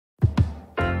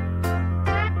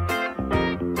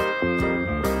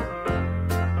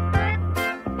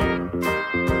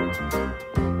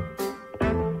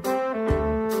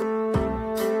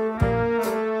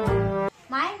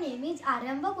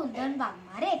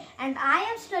Waghamare and I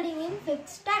am studying in 5th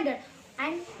standard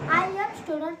and I am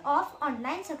student of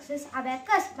Online Success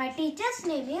Abacus. My teacher's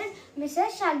name is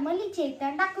Mrs. Shalmali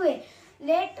Chetan Dakave.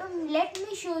 Let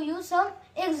me show you some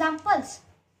examples.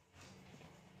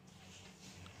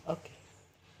 Okay.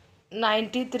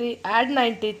 93. Add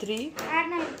 93. Add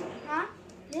 90.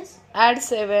 Yes. Add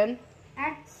 7.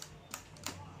 Add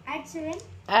 7.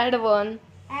 Add 1.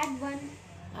 Add 1.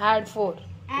 Add 4.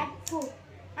 Add 4.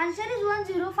 Answer is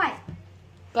 105.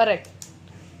 Correct.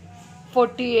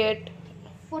 48.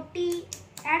 40.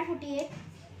 Add 48.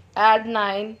 Add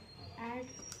 9.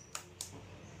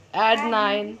 Add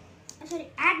 9. Sorry.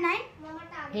 Add 9.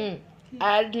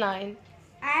 Add 9.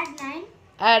 Add 9.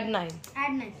 Add 9.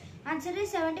 Add 9. Answer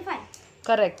is 75.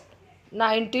 Correct.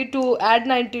 92. Add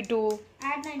 92.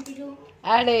 Add 92.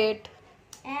 Add 8.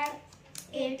 Add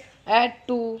 8. Add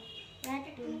 2. Add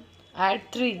 2. Add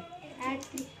 3. Add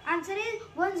 3. Answer is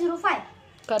 105.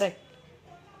 Correct.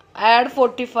 Add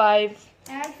 45.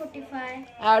 Add 45.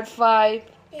 Add 5.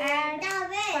 Add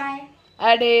 5.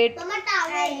 Add 8.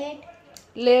 Add 8.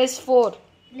 Less 4.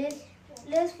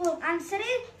 Less 4. Answer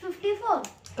is 54.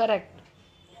 Correct.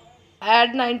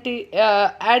 Add 90.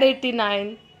 Add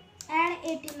 89. Add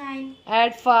 89.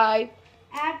 Add 5.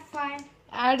 Add 5.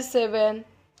 Add 7.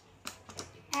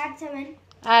 Add 7.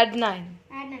 Add 9.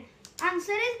 Add 9.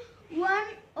 Answer is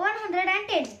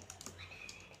 110.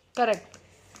 Correct.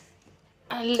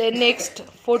 Next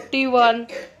 41.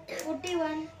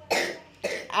 41.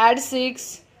 Add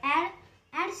 6. Add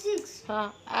 6.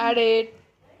 Add 8.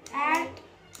 Add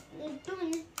 2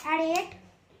 minutes. Add 8.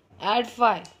 Add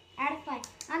 5. Add 5.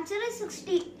 Answer is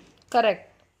 60. Correct.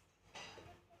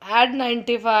 Add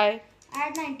 95.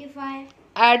 Add 95.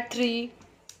 Add 3.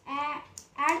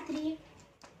 Add 3.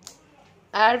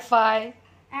 Add 5.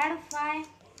 Add 5.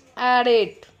 Add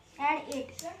 8. Add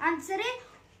 8. Answer is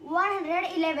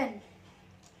 111.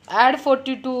 Add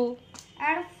 42.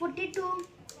 Add 42.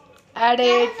 Add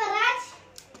 8.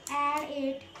 Add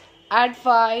 8. Add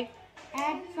 5.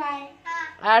 Add 5.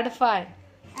 Add 5.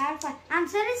 Add 5.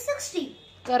 Answer is 60.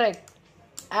 Correct.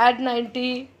 Add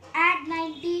 90. Add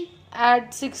 90.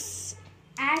 Add 6.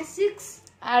 Add 6.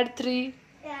 Add 3.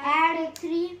 Add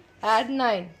 3. Add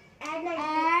 9.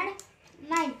 Add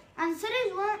 9. Answer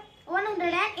is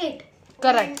 108.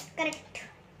 Correct. Correct.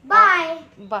 Bye.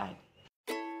 Bye.